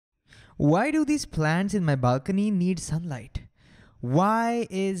Why do these plants in my balcony need sunlight? Why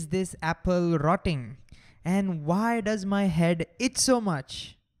is this apple rotting? And why does my head itch so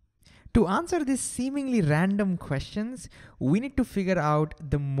much? To answer these seemingly random questions, we need to figure out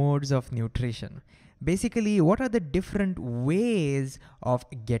the modes of nutrition. Basically, what are the different ways of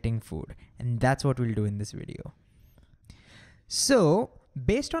getting food? And that's what we'll do in this video. So,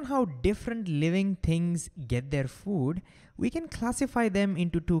 based on how different living things get their food, we can classify them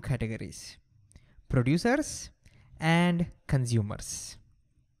into two categories: producers and consumers.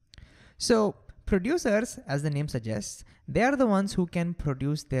 So, producers, as the name suggests, they are the ones who can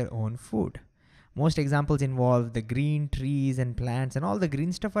produce their own food. Most examples involve the green trees and plants and all the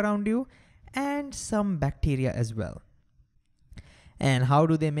green stuff around you, and some bacteria as well. And how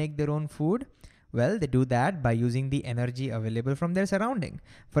do they make their own food? Well, they do that by using the energy available from their surrounding.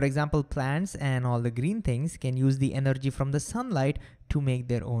 For example, plants and all the green things can use the energy from the sunlight to make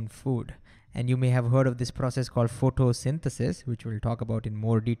their own food. And you may have heard of this process called photosynthesis, which we'll talk about in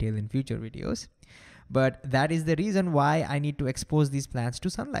more detail in future videos. But that is the reason why I need to expose these plants to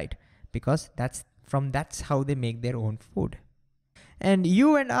sunlight, because that's how they make their own food. And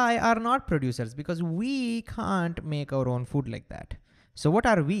you and I are not producers because we can't make our own food like that. So what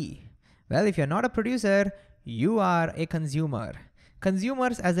are we? Well, if you're not a producer, you are a consumer.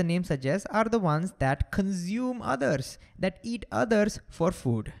 Consumers, as the name suggests, are the ones that consume others, that eat others for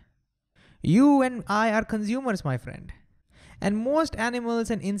food. You and I are consumers, my friend. And most animals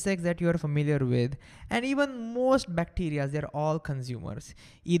and insects that you are familiar with, and even most bacteria, they're all consumers.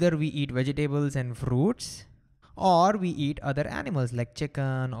 Either we eat vegetables and fruits, or we eat other animals like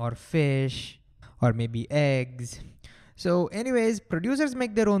chicken or fish, or maybe eggs. So anyways, producers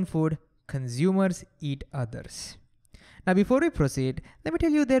make their own food, consumers eat others. Now, before we proceed, let me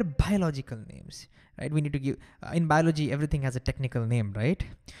tell you their biological names, right? We need to give, in biology, everything has a technical name, right?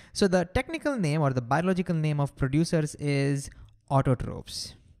 So the technical name or the biological name of producers is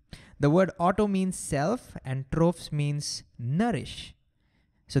autotrophs. The word auto means self and trophs means nourish.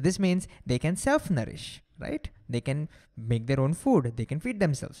 So this means they can self-nourish, right? They can make their own food. They can feed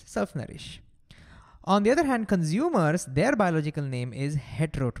themselves, self-nourish. On the other hand, consumers, their biological name is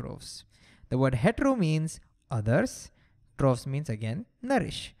heterotrophs. The word hetero means others, trophs means again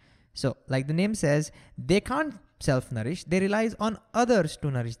nourish. So like the name says, they can't self-nourish, they rely on others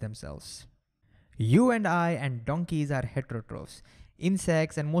to nourish themselves. You and I and donkeys are heterotrophs.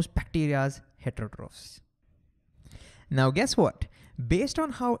 Insects and most bacteria heterotrophs. Now guess what? Based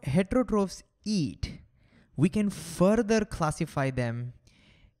on how heterotrophs eat, we can further classify them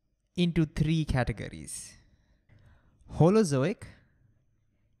into three categories: Holozoic,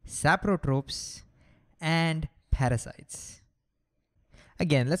 saprotrophs, and parasites.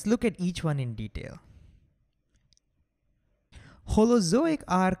 Again, let's look at each one in detail. Holozoic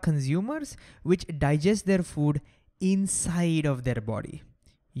are consumers which digest their food inside of their body.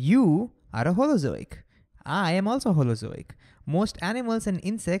 You are a holozoic. I am also holozoic. Most animals and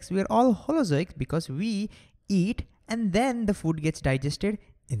insects, we're all holozoic because we eat and then the food gets digested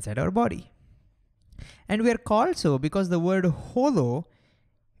inside our body. And we are called so because the word holo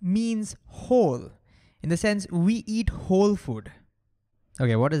means whole, in the sense we eat whole food.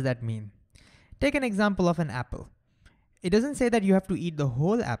 Okay, what does that mean? Take an example of an apple. It doesn't say that you have to eat the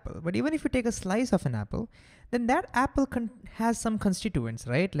whole apple, but even if you take a slice of an apple, then that apple has some constituents,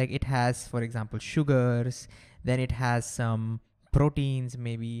 right? Like it has, for example, sugars, then it has some proteins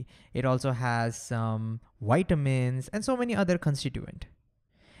maybe, it also has some vitamins and so many other constituents.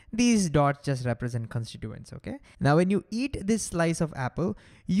 These dots just represent constituents, okay? Now, when you eat this slice of apple,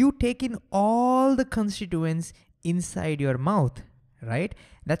 you take in all the constituents inside your mouth, right?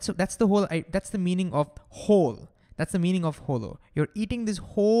 That's the meaning of whole. That's the meaning of holo. You're eating this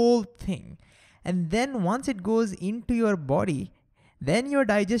whole thing. And then once it goes into your body, then your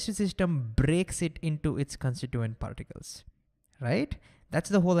digestive system breaks it into its constituent particles, right? That's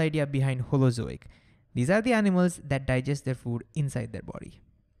the whole idea behind holozoic. These are the animals that digest their food inside their body.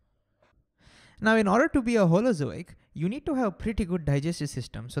 Now, in order to be a holozoic, you need to have a pretty good digestive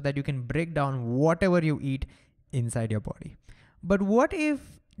system so that you can break down whatever you eat inside your body. But what if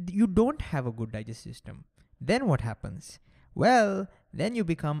you don't have a good digestive system? Then what happens? Well, then you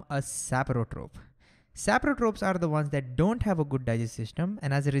become a saprotroph. Saprotrophs are the ones that don't have a good digestive system,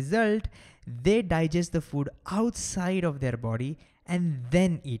 and as a result, they digest the food outside of their body and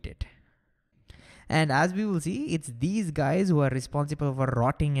then eat it. And as we will see, it's these guys who are responsible for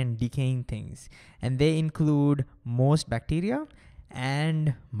rotting and decaying things. And they include most bacteria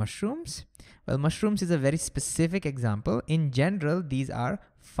and mushrooms. Well, mushrooms is a very specific example. In general, these are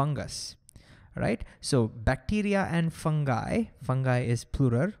fungus. right? So bacteria and fungi is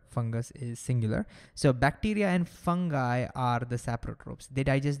plural, fungus is singular. So bacteria and fungi are the saprotrophs. They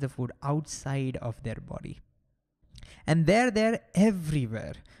digest the food outside of their body. And they're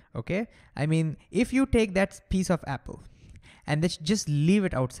everywhere, okay? I mean, if you take that piece of apple and just leave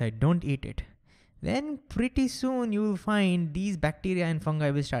it outside, don't eat it, then pretty soon you will find these bacteria and fungi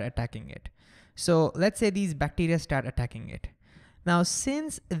will start attacking it. So let's say these bacteria start attacking it. Now,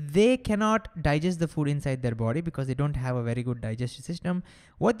 since they cannot digest the food inside their body because they don't have a very good digestive system,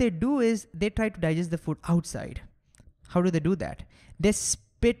 what they do is they try to digest the food outside. How do they do that? They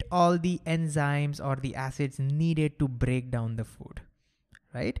spit all the enzymes or the acids needed to break down the food,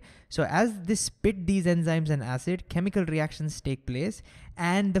 right? So as they spit these enzymes and acid, chemical reactions take place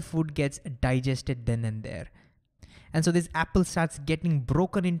and the food gets digested then and there. And so this apple starts getting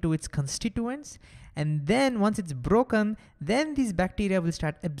broken into its constituents. And then once it's broken, then these bacteria will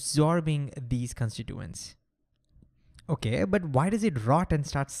start absorbing these constituents. Okay, but why does it rot and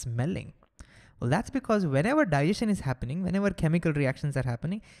start smelling? Well, that's because whenever digestion is happening, whenever chemical reactions are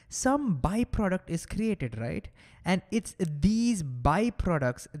happening, some byproduct is created, right? And it's these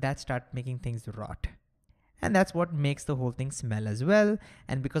byproducts that start making things rot. And that's what makes the whole thing smell as well.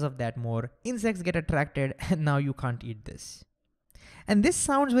 And because of that, more insects get attracted and now you can't eat this. And this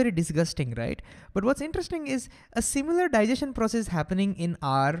sounds very disgusting, right? But what's interesting is a similar digestion process happening in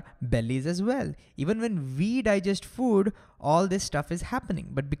our bellies as well. Even when we digest food, all this stuff is happening.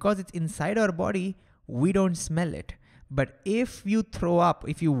 But because it's inside our body, we don't smell it. But if you throw up,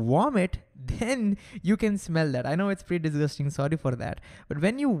 if you vomit, then you can smell that. I know it's pretty disgusting, sorry for that. But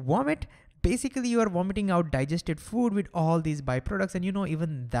when you vomit, basically you are vomiting out digested food with all these byproducts, and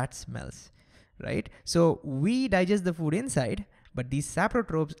even that smells, right? So we digest the food inside, but these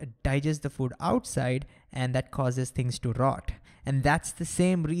saprotrophs digest the food outside, and that causes things to rot. And that's the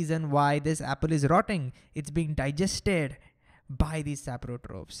same reason why this apple is rotting. It's being digested by these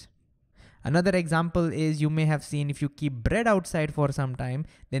saprotrophs. Another example is you may have seen if you keep bread outside for some time,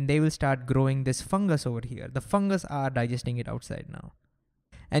 then they will start growing this fungus over here. The fungus are digesting it outside now.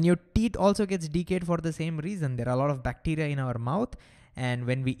 And your teeth also gets decayed for the same reason. There are a lot of bacteria in our mouth, and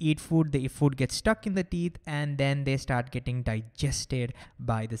when we eat food, the food gets stuck in the teeth, and then they start getting digested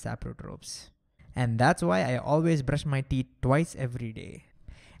by the saprotrophs. And that's why I always brush my teeth twice every day.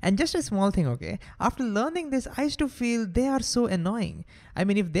 And just a small thing, okay? After learning this, I used to feel they are so annoying. I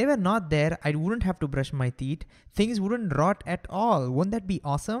mean, if they were not there, I wouldn't have to brush my teeth. Things wouldn't rot at all. Wouldn't that be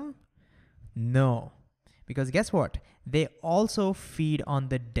awesome? No. Because guess what? They also feed on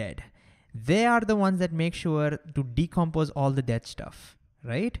the dead. They are the ones that make sure to decompose all the dead stuff,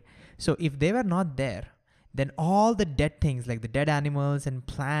 right? So if they were not there, then all the dead things like the dead animals and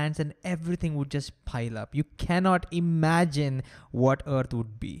plants and everything would just pile up. You cannot imagine what Earth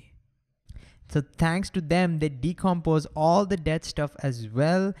would be. So thanks to them, they decompose all the dead stuff as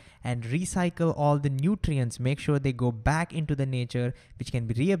well and recycle all the nutrients, make sure they go back into the nature, which can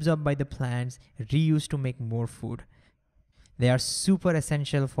be reabsorbed by the plants, reused to make more food. They are super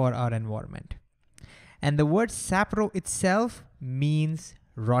essential for our environment. And the word sapro itself means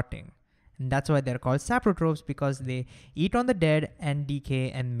rotting. And that's why they're called saprotrophs, because they eat on the dead and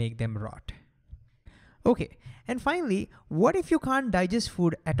decay and make them rot. Okay, and finally, what if you can't digest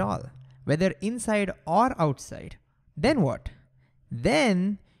food at all? Whether inside or outside, then what?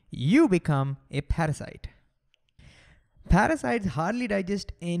 Then you become a parasite. Parasites hardly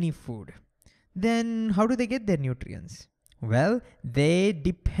digest any food. Then how do they get their nutrients? Well, they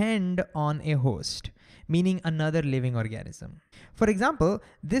depend on a host, meaning another living organism. For example,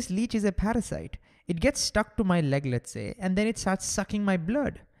 this leech is a parasite. It gets stuck to my leg, let's say, and then it starts sucking my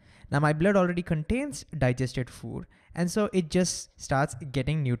blood. Now my blood already contains digested food, and so it just starts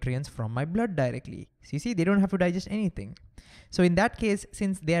getting nutrients from my blood directly. So you see, they don't have to digest anything. So in that case,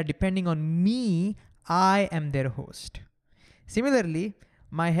 since they are depending on me, I am their host. Similarly,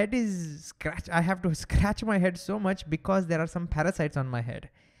 my head is scratched. I have to scratch my head so much because there are some parasites on my head.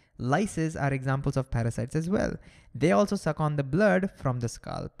 Lices are examples of parasites as well. They also suck on the blood from the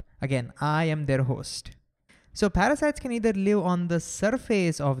scalp. Again, I am their host. So parasites can either live on the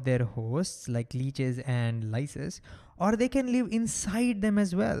surface of their hosts, like leeches and lices, or they can live inside them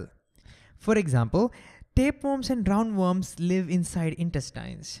as well. For example, tapeworms and roundworms live inside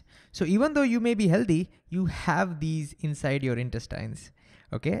intestines. So even though you may be healthy, you have these inside your intestines.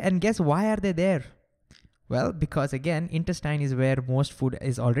 Okay, and guess why are they there? Well, because again, intestine is where most food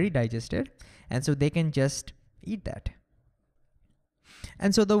is already digested, and so they can just eat that.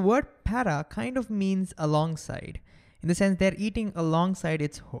 And so the word para kind of means alongside, in the sense they're eating alongside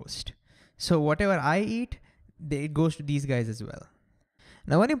its host. So whatever I eat, it goes to these guys as well.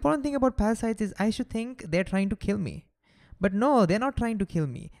 Now, one important thing about parasites is I should think they're trying to kill me. But no, they're not trying to kill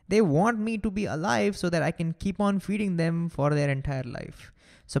me. They want me to be alive so that I can keep on feeding them for their entire life.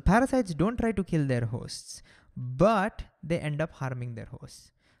 So parasites don't try to kill their hosts, but they end up harming their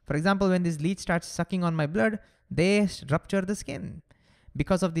hosts. For example, when this leech starts sucking on my blood, they rupture the skin.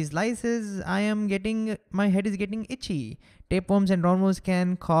 Because of these lyses, my head is getting itchy. Tapeworms and roundworms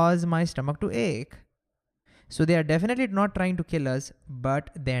can cause my stomach to ache. So they are definitely not trying to kill us,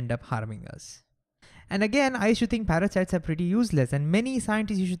 but they end up harming us. And again, I used to think parasites are pretty useless, and many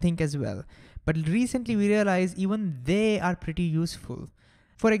scientists used to think as well. But recently we realized even they are pretty useful.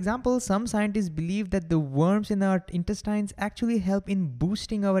 For example, some scientists believe that the worms in our intestines actually help in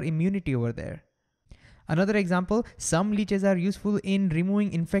boosting our immunity over there. Another example, some leeches are useful in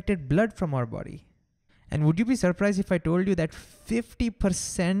removing infected blood from our body. And would you be surprised if I told you that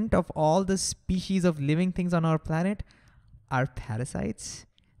 50% of all the species of living things on our planet are parasites?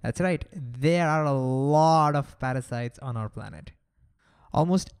 That's right, there are a lot of parasites on our planet.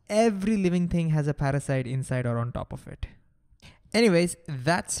 Almost every living thing has a parasite inside or on top of it. Anyways,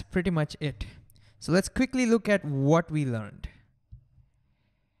 that's pretty much it. So let's quickly look at what we learned.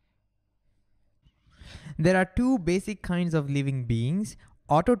 There are two basic kinds of living beings: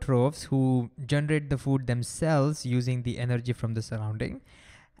 autotrophs, who generate the food themselves using the energy from the surrounding,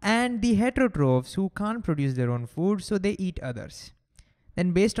 and the heterotrophs, who can't produce their own food, so they eat others.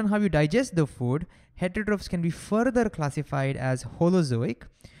 Then based on how you digest the food, heterotrophs can be further classified as holozoic,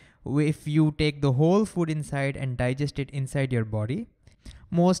 if you take the whole food inside and digest it inside your body.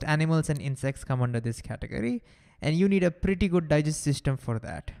 Most animals and insects come under this category, and you need a pretty good digestive system for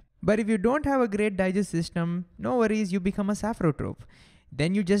that. But if you don't have a great digestive system, no worries, you become a saproproph.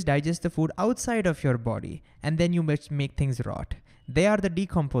 Then you just digest the food outside of your body, and then you make things rot. They are the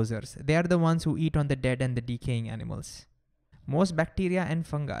decomposers. They are the ones who eat on the dead and the decaying animals. Most bacteria and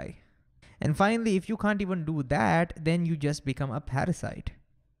fungi. And finally, if you can't even do that, then you just become a parasite.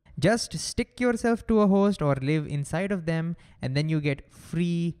 Just stick yourself to a host or live inside of them, and then you get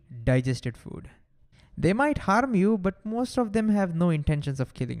free digested food. They might harm you, but most of them have no intentions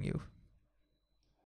of killing you.